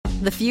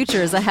The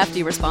future is a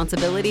hefty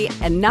responsibility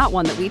and not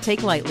one that we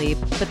take lightly,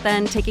 but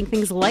then taking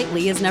things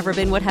lightly has never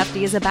been what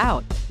Hefty is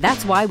about.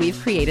 That's why we've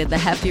created the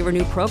Hefty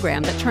Renew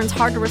program that turns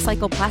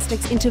hard-to-recycle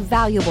plastics into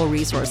valuable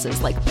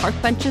resources like park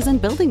benches and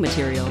building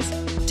materials.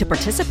 To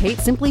participate,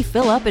 simply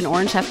fill up an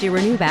orange Hefty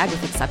Renew bag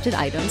with accepted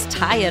items,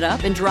 tie it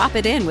up, and drop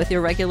it in with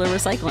your regular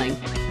recycling.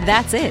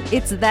 That's it.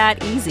 It's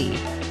that easy.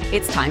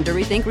 It's time to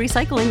rethink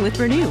recycling with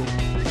Renew.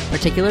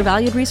 Particular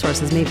valued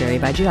resources may vary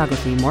by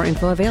geography. More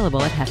info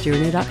available at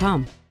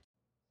heftyrenew.com.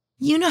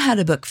 You know how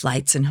to book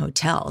flights and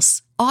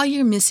hotels. All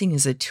you're missing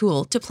is a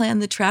tool to plan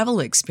the travel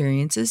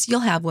experiences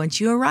you'll have once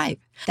you arrive.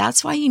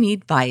 That's why you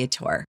need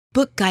Viator.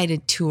 Book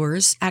guided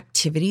tours,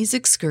 activities,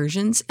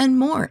 excursions, and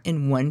more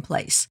in one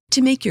place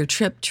to make your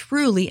trip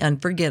truly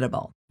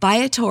unforgettable.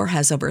 Viator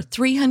has over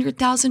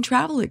 300,000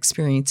 travel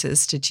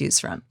experiences to choose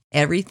from.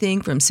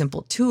 Everything from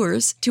simple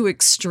tours to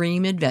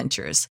extreme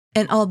adventures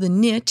and all the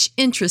niche,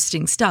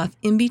 interesting stuff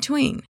in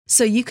between.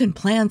 So you can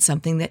plan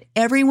something that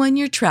everyone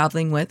you're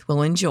traveling with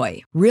will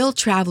enjoy. Real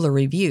traveler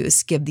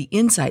reviews give the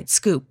inside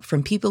scoop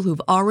from people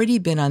who've already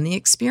been on the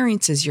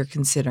experiences you're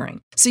considering.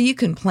 So you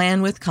can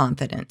plan with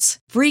confidence.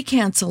 Free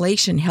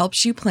cancellation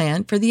helps you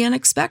plan for the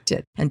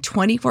unexpected. And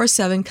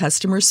 24/7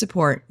 customer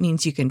support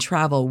means you can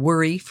travel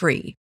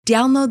worry-free.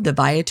 Download the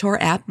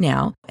Viator app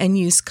now and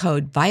use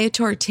code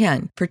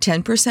Viator10 for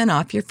 10%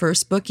 off your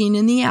first booking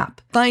in the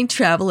app. Find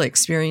travel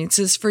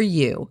experiences for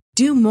you.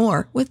 Do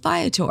more with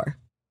Viator.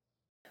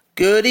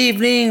 Good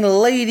evening,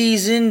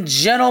 ladies and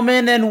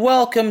gentlemen, and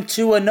welcome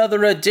to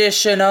another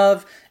edition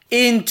of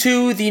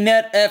Into the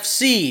Net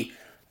FC,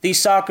 the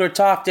soccer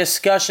talk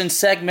discussion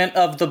segment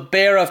of the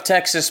Bear of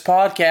Texas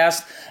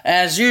podcast.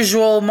 As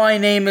usual, my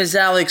name is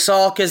Alex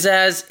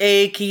Alcazaz,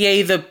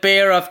 aka the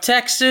Bear of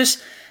Texas.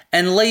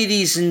 And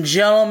ladies and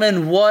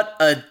gentlemen, what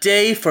a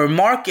day for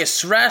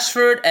Marcus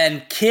Rashford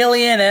and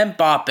Kylian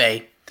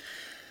Mbappe.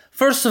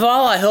 First of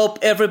all, I hope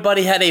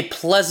everybody had a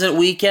pleasant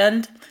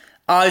weekend.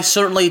 I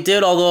certainly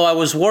did, although I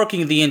was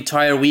working the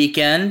entire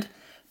weekend.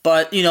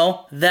 But,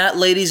 that,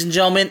 ladies and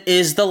gentlemen,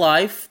 is the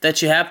life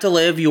that you have to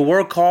live. You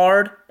work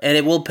hard, and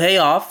it will pay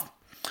off.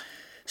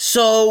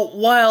 So,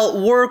 while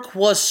work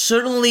was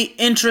certainly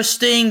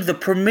interesting, the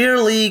Premier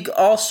League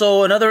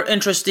also another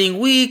interesting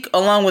week,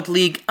 along with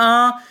Ligue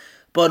 1.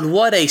 But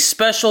what a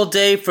special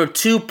day for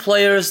two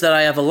players that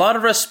I have a lot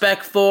of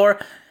respect for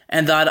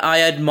and that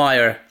I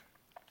admire.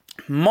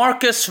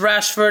 Marcus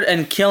Rashford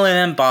and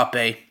Kylian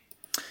Mbappe.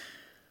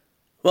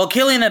 Well,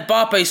 Kylian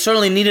Mbappe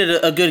certainly needed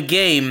a good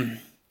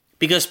game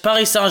because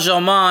Paris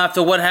Saint-Germain,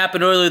 after what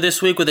happened earlier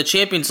this week with the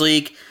Champions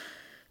League,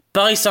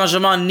 Paris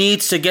Saint-Germain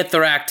needs to get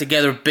their act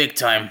together big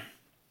time.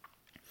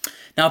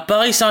 Now,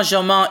 Paris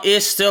Saint-Germain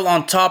is still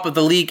on top of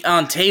the Ligue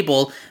 1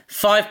 table,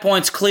 5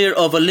 points clear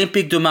of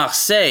Olympique de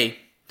Marseille.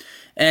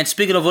 And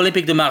speaking of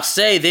Olympique de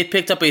Marseille, they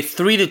picked up a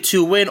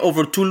 3-2 win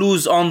over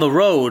Toulouse on the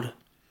road.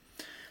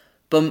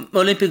 But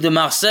Olympique de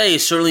Marseille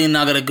is certainly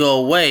not going to go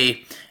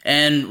away.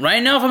 And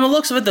right now, from the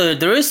looks of it,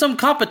 there is some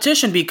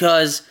competition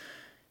because,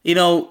 you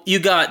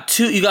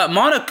got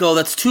Monaco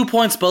that's 2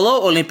 points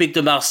below Olympique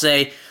de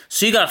Marseille.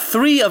 So you got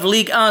three of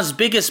Ligue 1's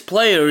biggest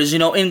players,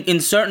 in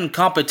certain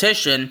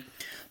competition.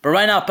 But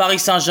right now,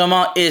 Paris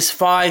Saint-Germain is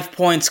 5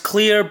 points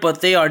clear,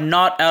 but they are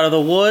not out of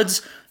the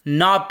woods.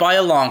 Not by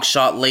a long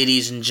shot,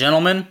 ladies and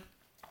gentlemen.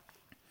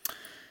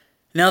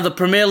 Now, the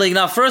Premier League.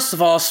 Now, first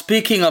of all,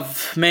 speaking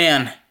of,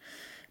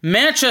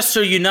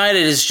 Manchester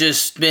United has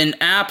just been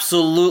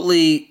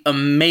absolutely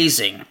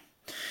amazing.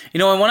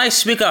 And when I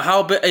speak of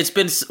how it's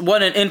been,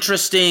 what an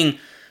interesting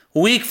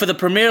week for the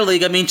Premier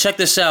League, check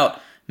this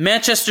out.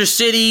 Manchester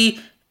City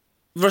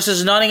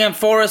versus Nottingham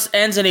Forest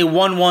ends in a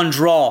 1-1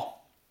 draw.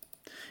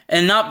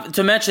 And not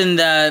to mention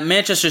that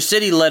Manchester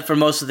City led for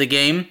most of the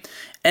game.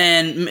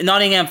 And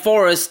Nottingham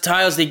Forest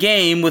ties the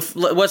game with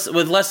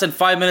less than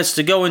 5 minutes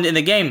to go in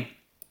the game.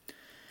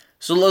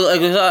 So,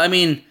 look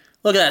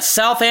at that.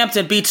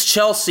 Southampton beats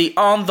Chelsea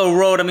on the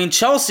road.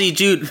 Chelsea,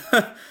 dude,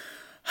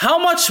 how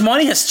much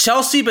money has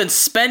Chelsea been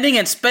spending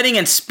and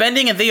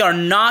they are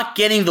not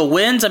getting the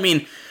wins?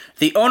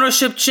 The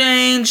ownership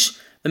change,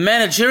 the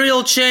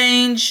managerial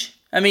change,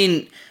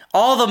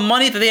 all the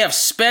money that they have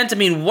spent.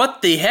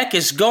 What the heck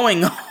is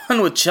going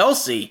on with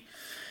Chelsea?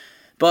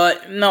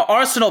 But now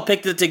Arsenal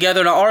picked it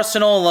together. Now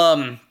Arsenal,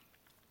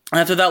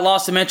 after that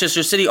loss to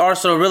Manchester City,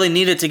 Arsenal really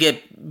needed to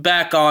get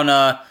back on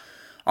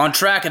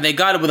track, and they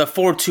got it with a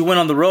 4-2 win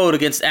on the road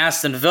against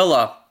Aston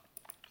Villa.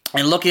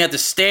 And looking at the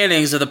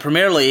standings of the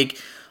Premier League,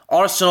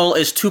 Arsenal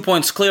is 2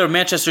 points clear of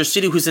Manchester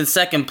City, who's in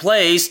second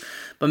place,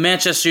 but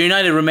Manchester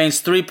United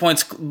remains 3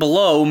 points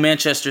below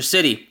Manchester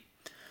City.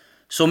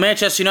 So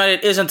Manchester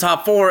United is in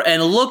top four,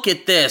 and look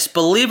at this.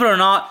 Believe it or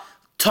not,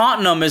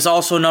 Tottenham is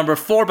also number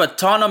 4, but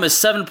Tottenham is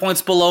 7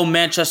 points below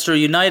Manchester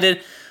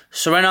United.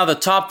 So right now the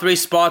top 3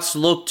 spots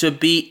look to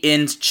be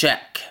in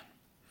check.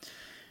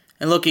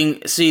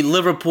 And see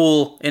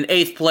Liverpool in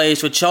 8th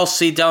place with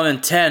Chelsea down in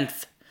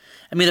 10th.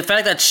 The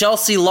fact that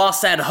Chelsea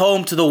lost at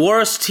home to the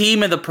worst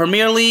team in the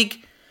Premier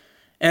League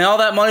and all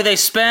that money they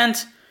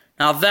spent,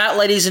 now that,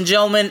 ladies and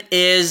gentlemen,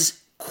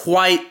 is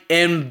quite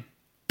embarrassing.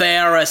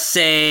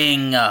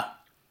 embarrassing.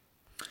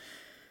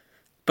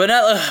 But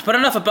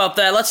enough about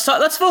that.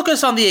 Let's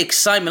focus on the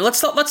excitement.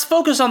 Let's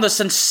focus on the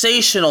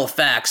sensational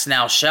facts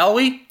now, shall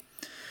we?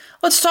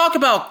 Let's talk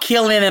about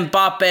Kylian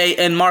Mbappe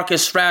and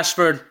Marcus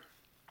Rashford.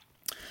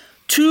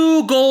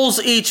 2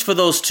 goals each for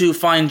those two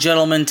fine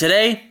gentlemen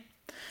today.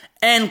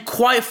 And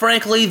quite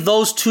frankly,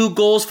 those 2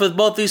 goals for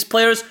both these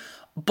players,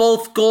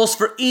 both goals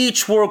for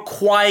each were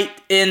quite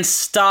in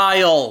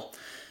style.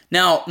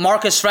 Now,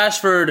 Marcus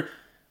Rashford,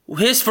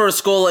 his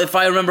first goal, if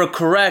I remember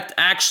correct,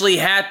 actually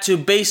had to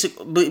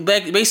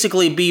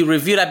basically be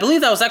reviewed. I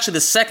believe that was actually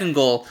the second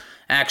goal,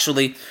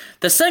 actually.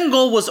 The second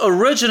goal was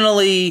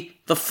originally,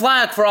 the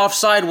flag for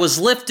offside was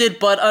lifted,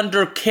 but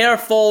under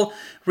careful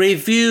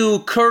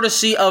review,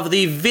 courtesy of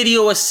the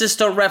video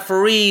assistant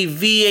referee,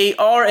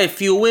 VAR,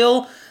 if you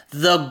will,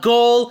 the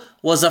goal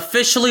was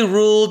officially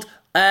ruled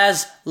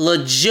as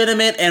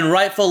legitimate, and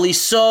rightfully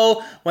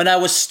so. When I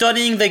was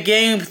studying the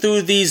game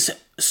through these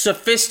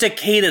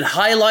sophisticated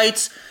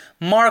highlights,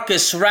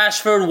 Marcus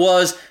Rashford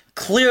was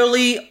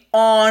clearly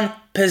on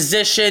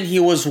position. He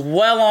was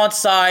well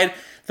onside.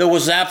 There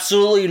was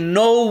absolutely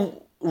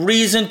no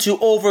reason to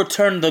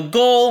overturn the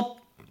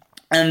goal,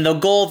 and the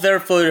goal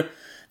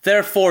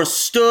therefore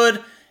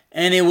stood,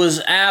 and it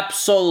was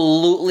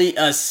absolutely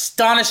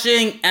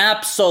astonishing,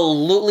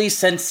 absolutely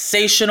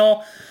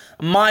sensational.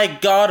 My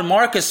God,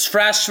 Marcus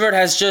Rashford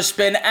has just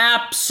been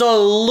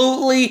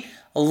absolutely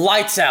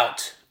lights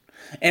out.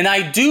 And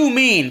I do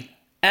mean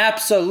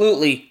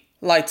absolutely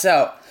lights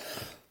out.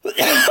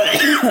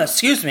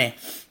 Excuse me.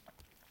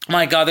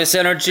 My God, this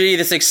energy,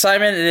 this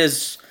excitement, it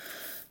is...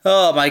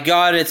 Oh my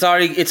God, it's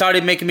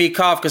already making me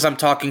cough because I'm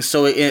talking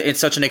so in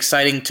such an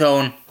exciting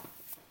tone.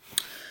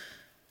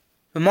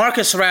 But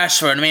Marcus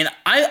Rashford, I mean,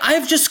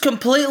 I've just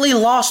completely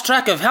lost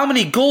track of how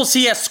many goals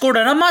he has scored,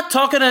 and I'm not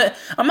talking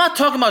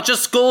about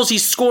just goals he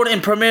scored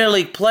in Premier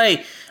League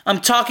play. I'm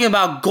talking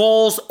about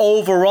goals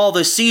overall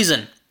this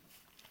season.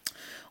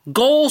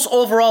 Goals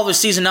overall this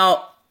season.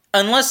 Now,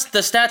 unless the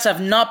stats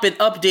have not been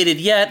updated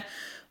yet,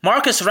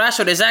 Marcus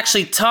Rashford is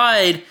actually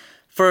tied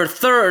for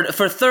third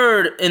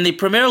in the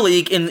Premier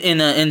League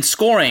in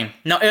scoring.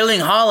 Now, Erling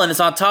Haaland is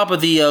on top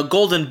of the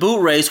Golden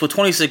Boot race with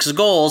 26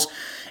 goals.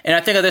 And I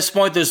think at this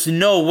point, there's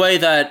no way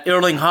that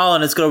Erling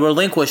Haaland is going to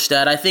relinquish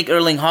that. I think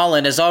Erling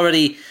Haaland has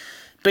already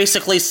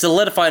basically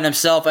solidified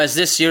himself as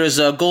this year's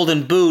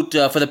Golden Boot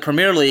for the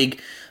Premier League.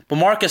 But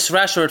Marcus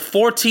Rashford,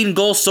 14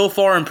 goals so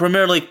far in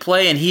Premier League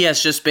play, and he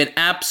has just been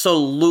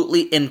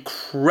absolutely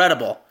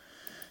incredible.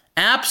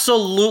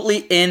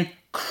 Absolutely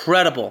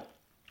incredible.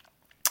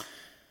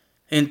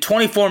 In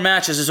 24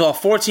 matches as well,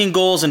 14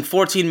 goals in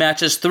 14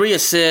 matches, 3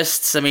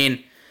 assists. I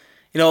mean,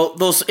 you know,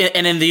 those,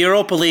 and in the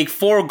Europa League,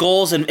 4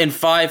 goals in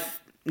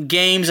 5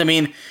 games. I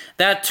mean,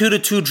 that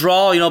 2-2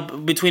 draw, you know,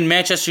 between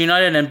Manchester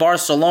United and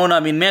Barcelona.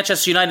 I mean,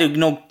 Manchester United, you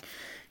know,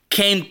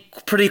 came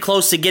pretty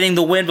close to getting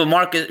the win, but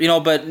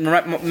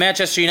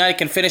Manchester United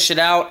can finish it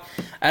out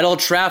at Old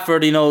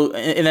Trafford, you know,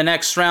 in the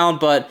next round.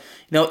 But,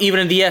 you know,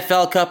 even in the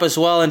FL Cup as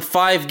well, in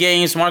 5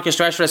 games, Marcus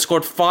Rashford has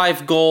scored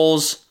 5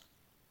 goals.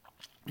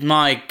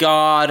 My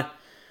God.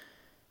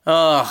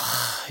 Yeah.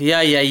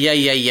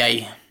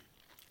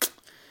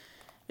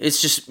 It's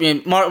just, I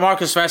mean,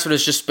 Marcus Rashford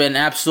has just been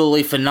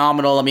absolutely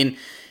phenomenal. I mean,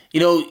 you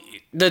know,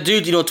 the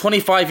dude, you know,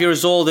 25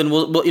 years old and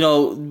will, you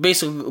know,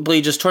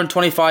 basically just turned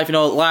 25, you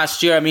know,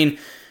 last year. I mean,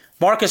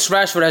 Marcus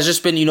Rashford has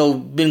just been, you know,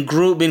 been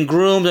groomed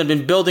and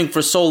been building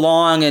for so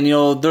long, and, you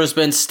know, there's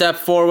been step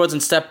forwards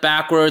and step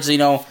backwards. You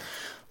know,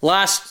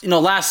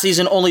 last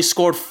season only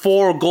scored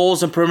 4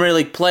 goals in Premier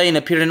League play and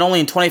appeared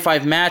in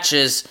 25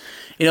 matches.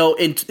 You know,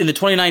 in the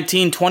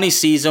 2019-20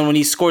 season when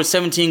he scored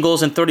 17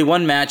 goals in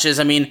 31 matches.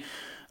 I mean,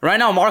 right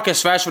now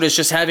Marcus Rashford is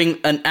just having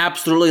an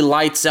absolutely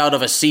lights out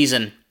of a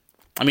season.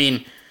 I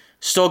mean,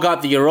 still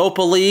got the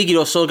Europa League, you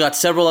know, still got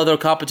several other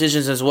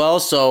competitions as well.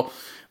 So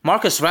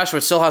Marcus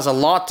Rashford still has a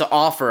lot to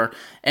offer.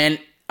 And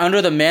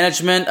under the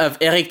management of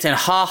Erik ten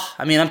Hag,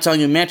 I mean, I'm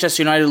telling you,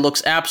 Manchester United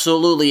looks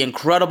absolutely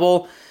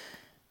incredible.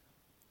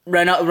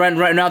 Right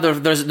now,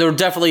 they're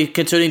definitely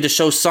continuing to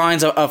show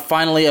signs of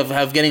finally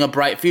getting a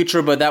bright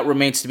future, but that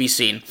remains to be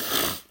seen.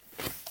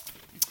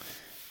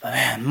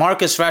 Man,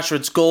 Marcus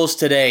Rashford's goals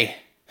today.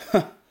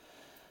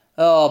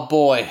 Oh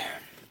boy.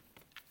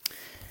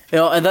 You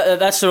know, and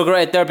that's the regret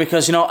right there,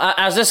 because, you know,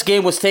 as this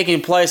game was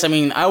taking place, I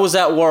mean, I was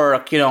at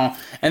work, you know,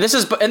 and this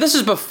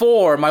is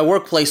before my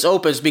workplace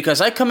opens, because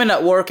I come in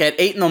at work at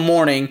 8 in the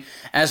morning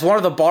as one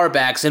of the bar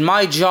backs, and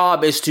my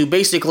job is to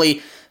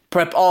basically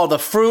prep all the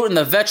fruit and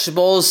the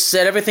vegetables,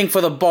 set everything for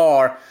the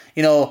bar,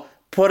 you know,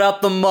 put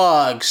out the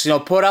mugs, you know,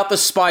 put out the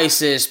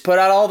spices, put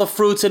out all the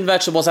fruits and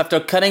vegetables after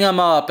cutting them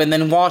up and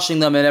then washing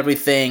them and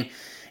everything.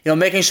 You know,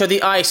 making sure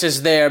the ice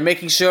is there,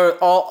 making sure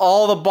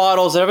all the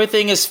bottles,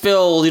 everything is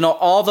filled, you know,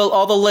 all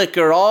the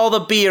liquor, all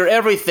the beer,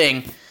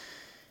 everything.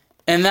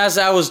 And as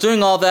I was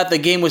doing all that, the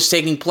game was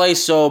taking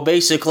place, so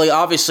basically,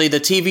 obviously, the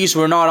TVs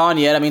were not on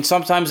yet. I mean,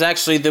 sometimes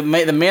actually the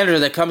manager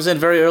that comes in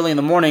very early in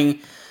the morning,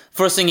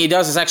 first thing he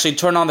does is actually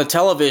turn on the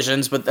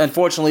televisions, but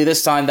unfortunately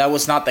this time that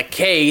was not the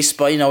case,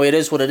 but, you know, it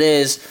is what it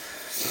is.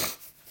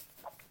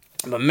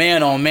 But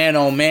man, oh man,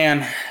 oh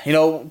man. You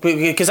know,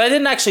 because I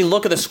didn't actually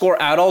look at the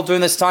score at all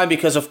during this time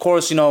because, of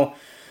course, you know,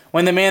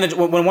 when one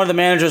of the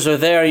managers are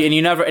there, and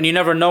you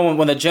never know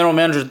when the general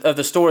manager of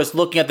the store is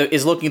looking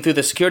through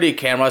the security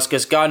cameras,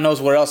 because God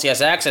knows where else he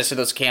has access to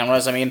those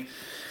cameras. I mean,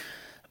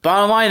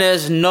 bottom line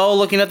is no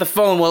looking at the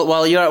phone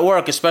while you're at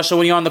work, especially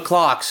when you're on the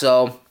clock.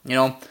 So, you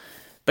know,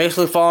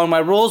 basically following my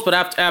rules. But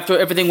after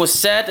everything was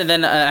set, and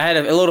then I had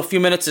a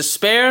few minutes to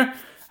spare,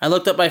 I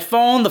looked at my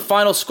phone. The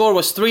final score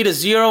was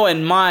 3-0,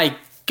 and my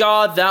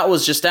God, that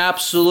was just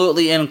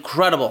absolutely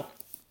incredible.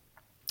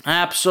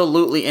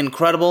 Absolutely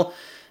incredible.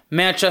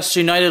 Manchester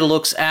United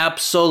looks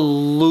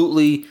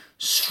absolutely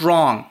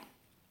strong.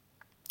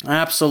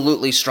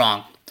 Absolutely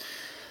strong.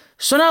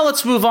 So now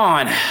let's move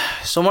on.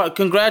 So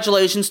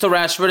congratulations to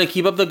Rashford and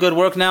keep up the good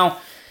work. Now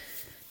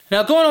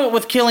going on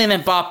with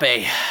Kylian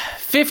Mbappe.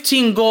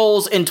 15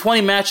 goals in 20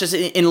 matches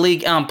in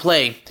Ligue 1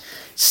 play.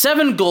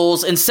 7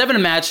 goals in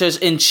 7 matches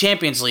in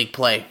Champions League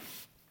play.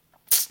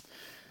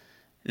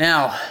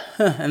 Now,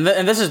 and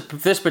this is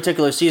this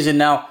particular season.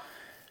 Now,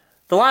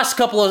 the last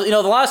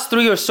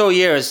 3 or so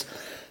years,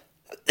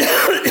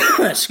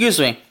 excuse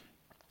me,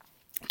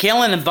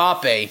 Kylian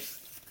Mbappe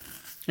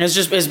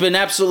has been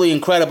absolutely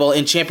incredible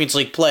in Champions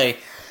League play.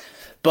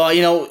 But,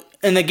 you know,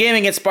 in the game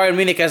against Bayern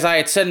Munich, as I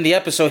had said in the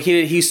episode,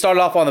 he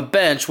started off on the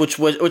bench, which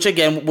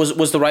again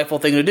was the rightful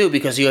thing to do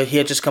because he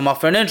had just come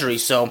off for an injury.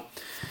 So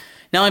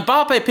now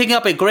Mbappe picking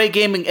up a great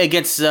game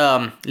against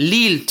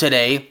Lille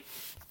today,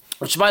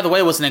 which by the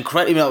way was an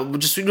incredible,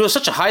 it was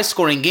such a high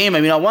scoring game.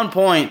 I mean, at one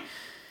point,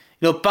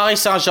 you know,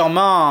 Paris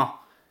Saint-Germain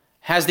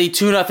has the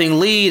 2-0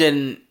 lead,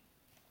 and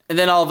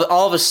then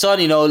all of a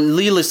sudden, you know,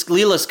 Lille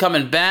is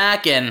coming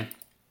back, and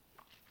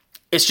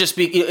it's just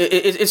becoming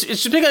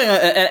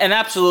an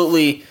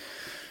absolutely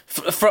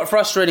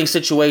frustrating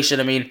situation.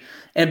 I mean,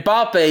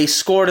 Mbappe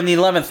scored in the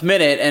 11th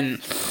minute,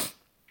 and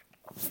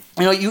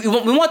you know,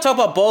 we want to talk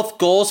about both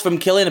goals from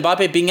Kylian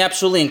Mbappe being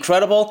absolutely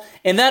incredible.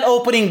 In that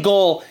opening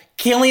goal,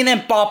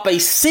 Kylian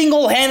Mbappe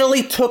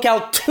single-handedly took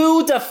out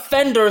 2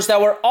 defenders that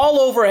were all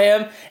over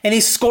him, and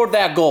he scored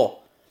that goal.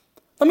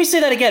 Let me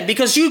say that again,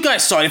 because you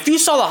guys saw it. If you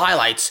saw the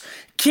highlights,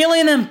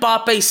 Kylian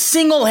Mbappe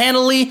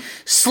single-handedly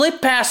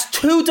slipped past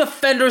 2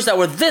 defenders that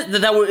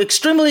were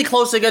extremely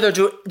close together,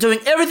 doing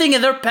everything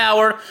in their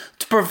power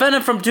to prevent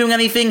him from doing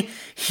anything.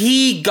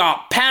 He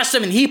got past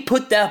him, and he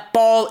put that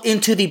ball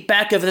into the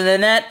back of the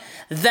net.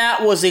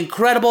 That was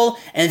incredible,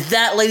 and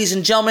that, ladies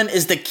and gentlemen,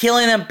 is the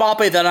Kylian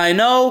Mbappe that I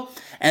know,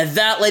 and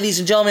that, ladies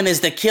and gentlemen,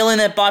 is the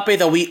Kylian Mbappe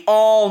that we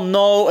all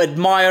know,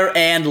 admire,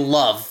 and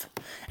love.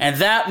 And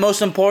that,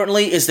 most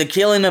importantly, is the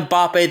Kylian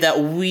Mbappe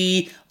that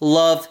we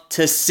love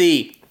to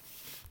see.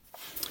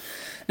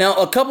 Now,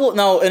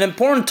 an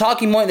important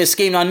talking point in this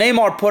game. Now,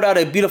 Neymar put out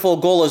a beautiful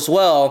goal as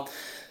well.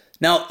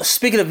 Now,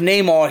 speaking of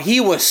Neymar, he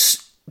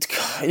was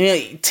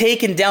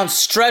taken down,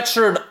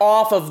 stretchered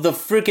off of the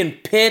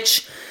freaking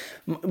pitch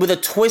with a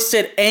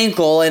twisted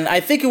ankle, and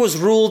I think it was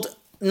ruled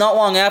not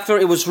long after.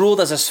 It was ruled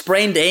as a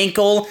sprained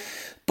ankle,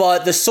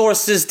 but the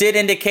sources did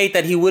indicate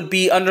that he would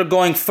be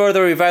undergoing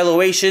further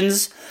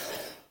evaluations.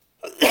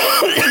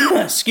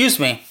 Excuse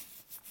me.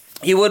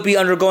 He would be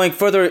undergoing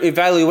further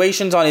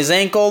evaluations on his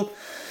ankle.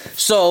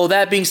 So,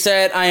 that being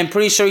said, I am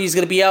pretty sure he's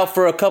going to be out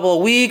for a couple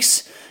of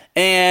weeks.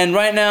 And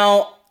right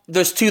now,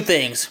 there's 2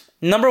 things.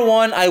 Number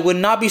 1, I would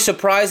not be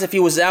surprised if he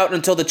was out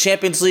until the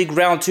Champions League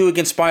round 2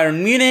 against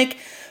Bayern Munich.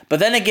 But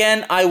then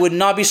again, I would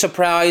not be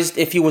surprised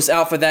if he was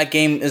out for that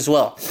game as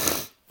well.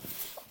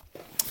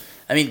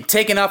 I mean,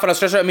 taken out on a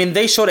stretcher, I mean,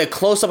 they showed a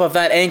close-up of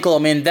that ankle. I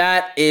mean,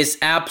 that is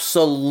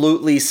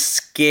absolutely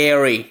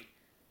scary.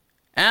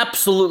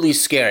 Absolutely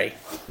scary.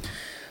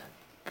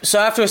 So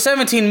after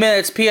 17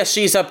 minutes,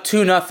 PSG is up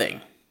 2-0.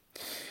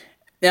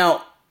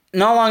 Now,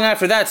 not long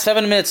after that,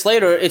 7 minutes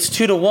later, it's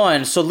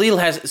 2-1. So Lille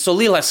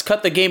has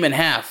cut the game in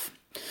half.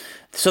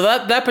 So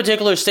that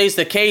particular stays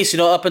the case, you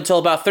know, up until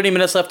about 30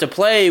 minutes left to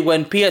play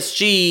when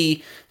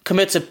PSG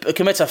commits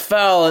a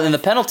foul in the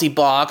penalty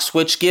box,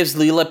 which gives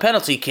Lille a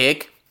penalty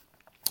kick,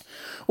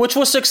 which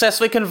was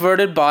successfully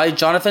converted by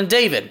Jonathan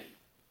David.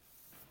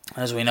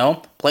 As we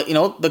know,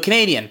 the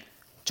Canadian,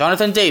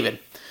 Jonathan David.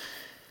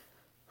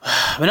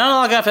 But not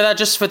long after that,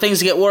 just for things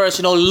to get worse,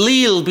 you know,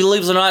 Lille,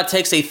 believes it or not,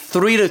 takes a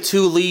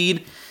 3-2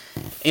 lead,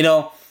 you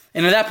know,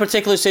 and in that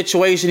particular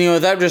situation, you know,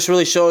 that just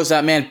really shows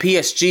that, man,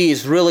 PSG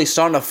is really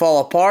starting to fall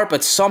apart,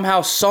 but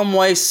somehow, some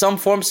way, some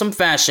form, some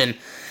fashion,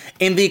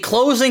 in the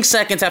closing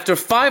seconds, after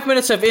 5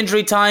 minutes of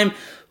injury time,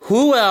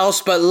 who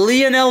else but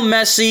Lionel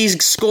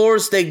Messi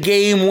scores the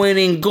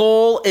game-winning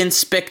goal in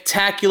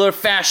spectacular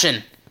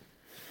fashion.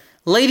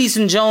 Ladies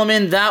and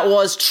gentlemen, that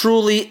was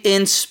truly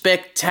in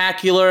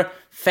spectacular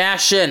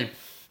fashion.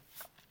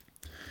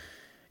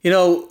 You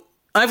know,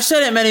 I've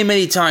said it many,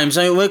 many times.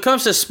 I mean, when it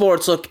comes to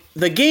sports, look,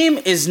 the game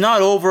is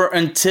not over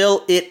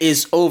until it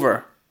is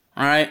over.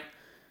 All right?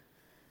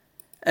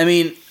 I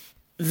mean,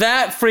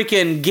 that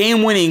freaking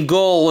game-winning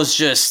goal was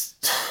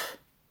just,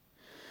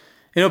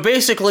 you know,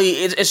 basically,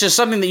 it's just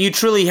something that you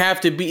truly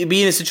have to be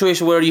in a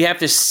situation where you have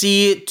to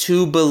see it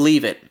to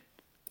believe it.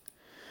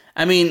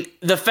 I mean,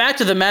 the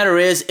fact of the matter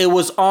is, it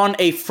was on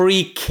a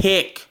free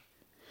kick.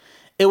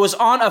 It was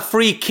on a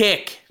free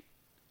kick.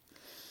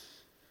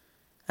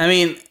 I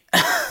mean,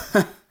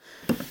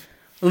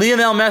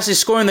 Lionel Messi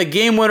scoring the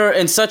game winner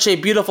in such a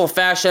beautiful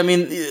fashion. I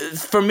mean,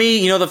 for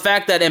me, the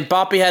fact that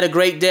Mbappe had a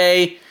great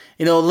day,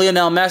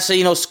 Lionel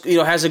Messi,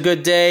 has a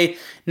good day.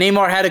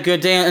 Neymar had a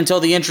good day until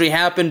the injury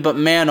happened, but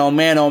man, oh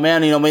man,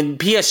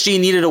 PSG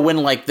needed a win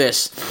like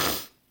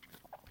this.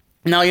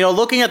 Now,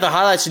 looking at the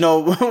highlights,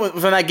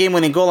 from that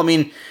game-winning goal, I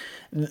mean,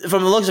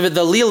 from the looks of it,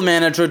 the Lille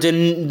manager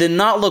did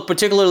not look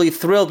particularly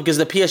thrilled because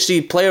the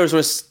PSG players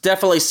were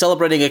definitely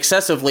celebrating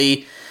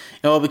excessively,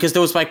 because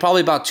there was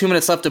probably about 2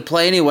 minutes left to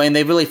play anyway, and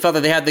they really felt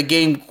that they had the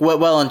game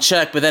well in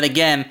check. But then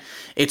again,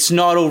 it's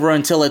not over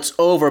until it's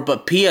over.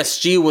 But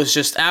PSG was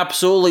just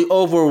absolutely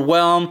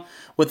overwhelmed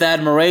with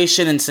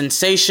admiration and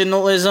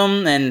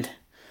sensationalism, and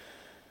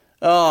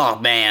oh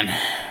man,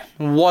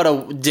 what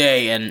a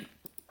day! And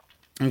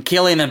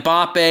Kylian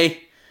Mbappe,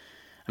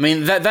 I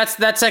mean,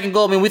 that second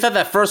goal, I mean, we thought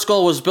that first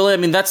goal was brilliant.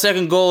 I mean, that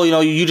second goal,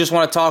 you just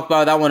want to talk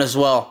about that one as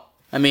well.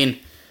 I mean,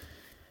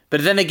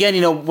 but then again,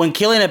 when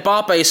Kylian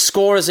Mbappe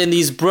scores in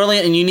these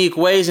brilliant and unique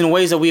ways, in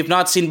ways that we have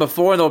not seen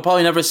before and that we'll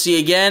probably never see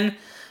again,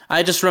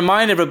 I just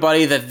remind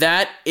everybody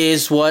that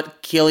is who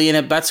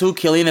Kylian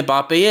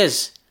Mbappe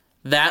is.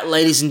 That,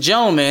 ladies and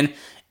gentlemen,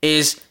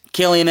 is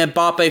Kylian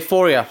Mbappe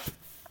for you.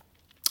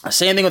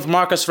 Same thing with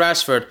Marcus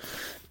Rashford.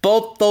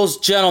 Both those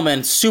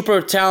gentlemen,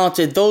 super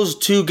talented. Those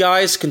two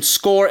guys can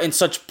score in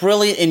such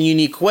brilliant and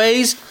unique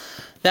ways.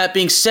 That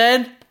being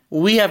said,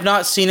 we have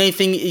not seen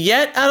anything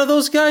yet out of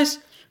those guys.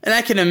 And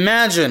I can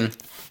imagine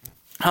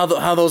how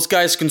those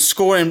guys can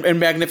score in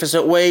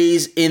magnificent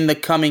ways in the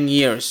coming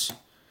years.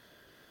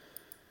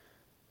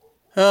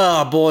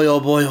 Oh boy, oh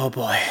boy, oh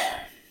boy.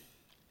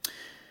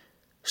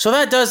 So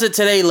that does it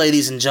today,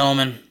 ladies and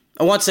gentlemen.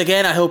 Once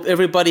again, I hope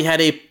everybody had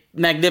a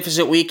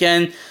magnificent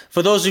weekend.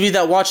 For those of you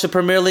that watch the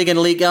Premier League and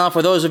Ligue 1,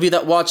 for those of you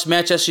that watch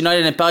Manchester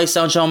United and Paris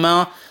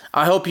Saint-Germain,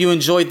 I hope you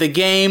enjoyed the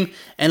game.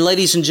 And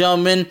ladies and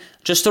gentlemen,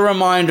 just a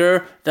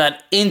reminder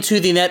that Into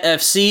the Net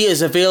FC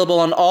is available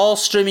on all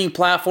streaming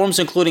platforms,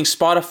 including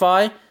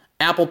Spotify,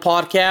 Apple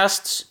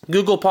Podcasts,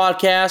 Google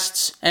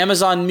Podcasts,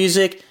 Amazon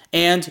Music,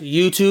 and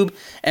YouTube.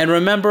 And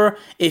remember,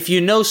 if you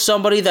know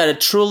somebody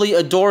that truly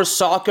adores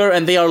soccer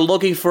and they are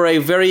looking for a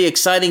very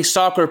exciting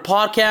soccer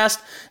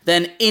podcast,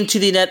 then Into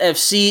the Net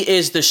FC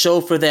is the show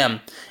for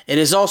them. It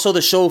is also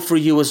the show for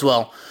you as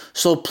well.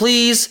 So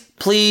please,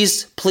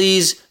 please,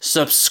 please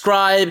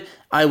subscribe.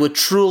 I would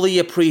truly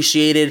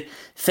appreciate it.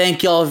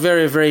 Thank y'all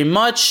very, very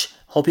much.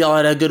 Hope y'all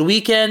had a good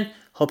weekend.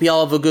 Hope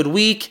y'all have a good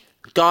week.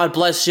 God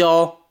bless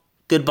y'all.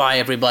 Goodbye,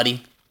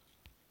 everybody.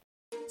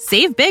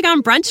 Save big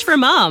on brunch for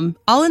mom,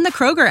 all in the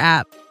Kroger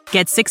app.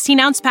 Get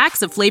 16-ounce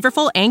packs of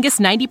flavorful Angus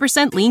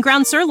 90% lean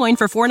ground sirloin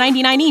for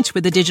 $4.99 each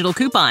with a digital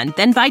coupon.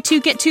 Then buy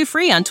 2, get 2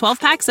 free on 12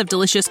 packs of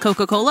delicious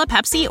Coca-Cola,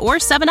 Pepsi, or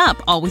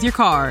 7-Up, all with your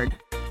card.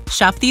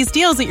 Shop these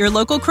deals at your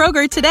local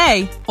Kroger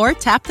today, or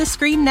tap the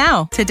screen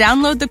now to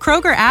download the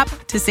Kroger app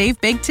to save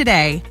big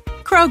today.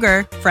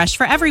 Kroger, fresh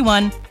for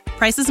everyone.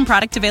 Prices and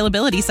product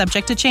availability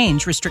subject to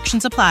change.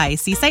 Restrictions apply.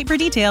 See site for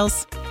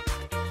details.